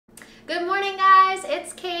Good morning, guys.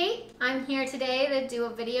 It's Kate. I'm here today to do a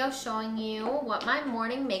video showing you what my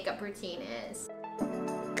morning makeup routine is. I'm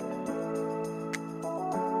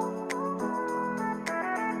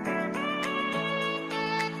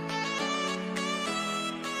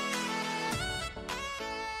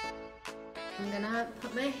gonna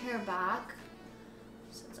put my hair back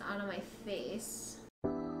so it's out of my face.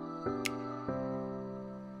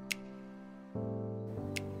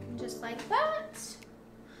 Just like that.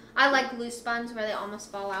 I like loose buns where they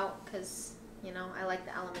almost fall out because, you know, I like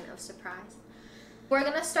the element of surprise. We're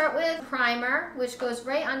gonna start with primer, which goes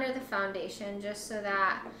right under the foundation, just so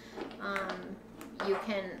that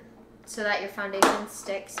so that your foundation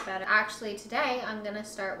sticks better. Actually, today I'm gonna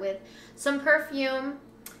start with some perfume,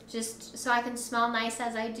 just so I can smell nice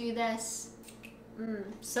as I do this.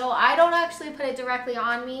 So I don't actually put it directly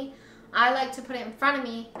on me. I like to put it in front of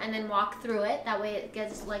me and then walk through it. That way it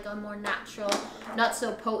gets like a more natural, not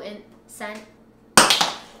so potent scent.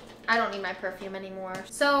 I don't need my perfume anymore.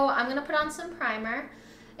 So I'm gonna put on some primer.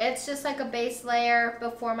 It's just like a base layer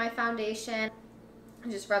before my foundation.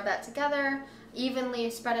 Just rub that together, evenly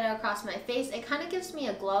spread it across my face. It kind of gives me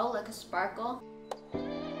a glow, like a sparkle.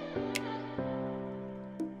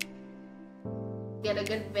 Get a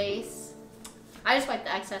good base. I just wipe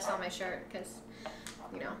the excess on my shirt because,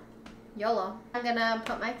 you know, YOLO. I'm gonna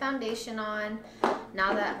put my foundation on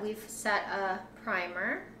now that we've set a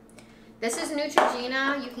primer. This is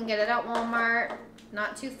Neutrogena. You can get it at Walmart.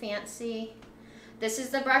 Not too fancy. This is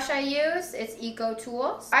the brush I use. It's Eco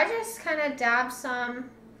Tools. I just kind of dab some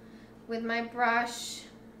with my brush.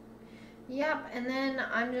 Yep, and then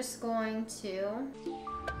I'm just going to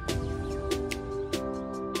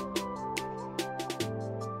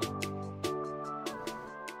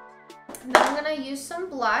then I'm gonna use some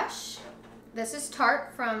blush. This is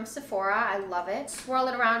Tarte from Sephora. I love it. Swirl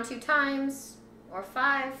it around 2 times or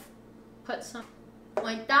 5. Put some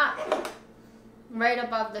like that right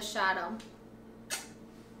above the shadow.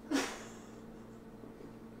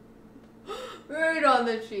 Right on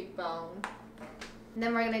the cheekbone. And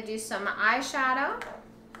then we're gonna do some eyeshadow.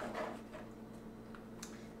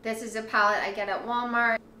 This is a palette I get at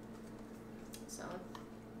Walmart. So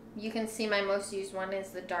you can see my most used one is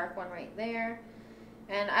the dark one right there.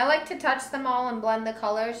 And I like to touch them all and blend the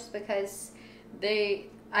colors because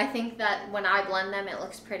I think that when I blend them, it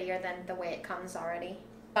looks prettier than the way it comes already.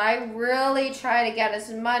 I really try to get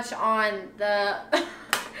as much on the,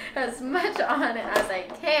 as much on it as I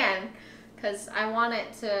can because I want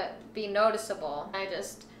it to be noticeable. I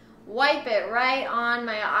just wipe it right on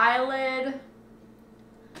my eyelid.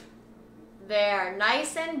 There,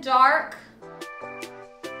 nice and dark.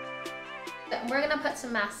 We're gonna put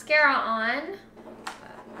some mascara on.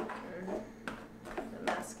 The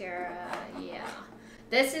mascara, yeah.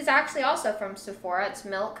 This is actually also from Sephora. It's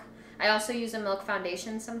Milk. I also use a Milk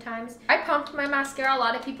foundation sometimes. I pumped my mascara. A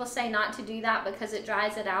lot of people say not to do that because it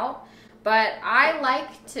dries it out. But I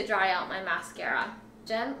like to dry out my mascara.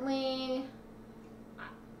 Gently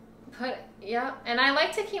put, yeah. And I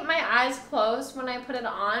like to keep my eyes closed when I put it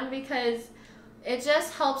on because it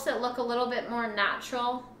just helps it look a little bit more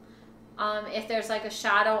natural. If there's like a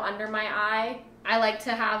shadow under my eye, I like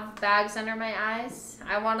to have bags under my eyes.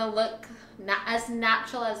 I want to look as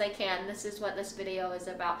natural as I can. This is what this video is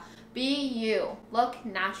about. Be you. Look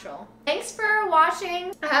natural. Thanks for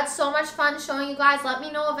watching. I had so much fun showing you guys. Let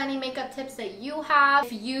me know of any makeup tips that you have.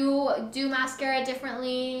 If you do mascara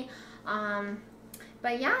differently.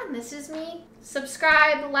 But yeah, this is me.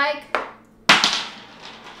 Subscribe, like,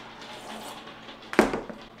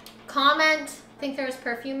 comment. I think there was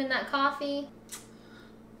perfume in that coffee.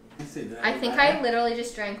 I think I literally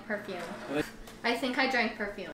just drank perfume. I think I drank perfume.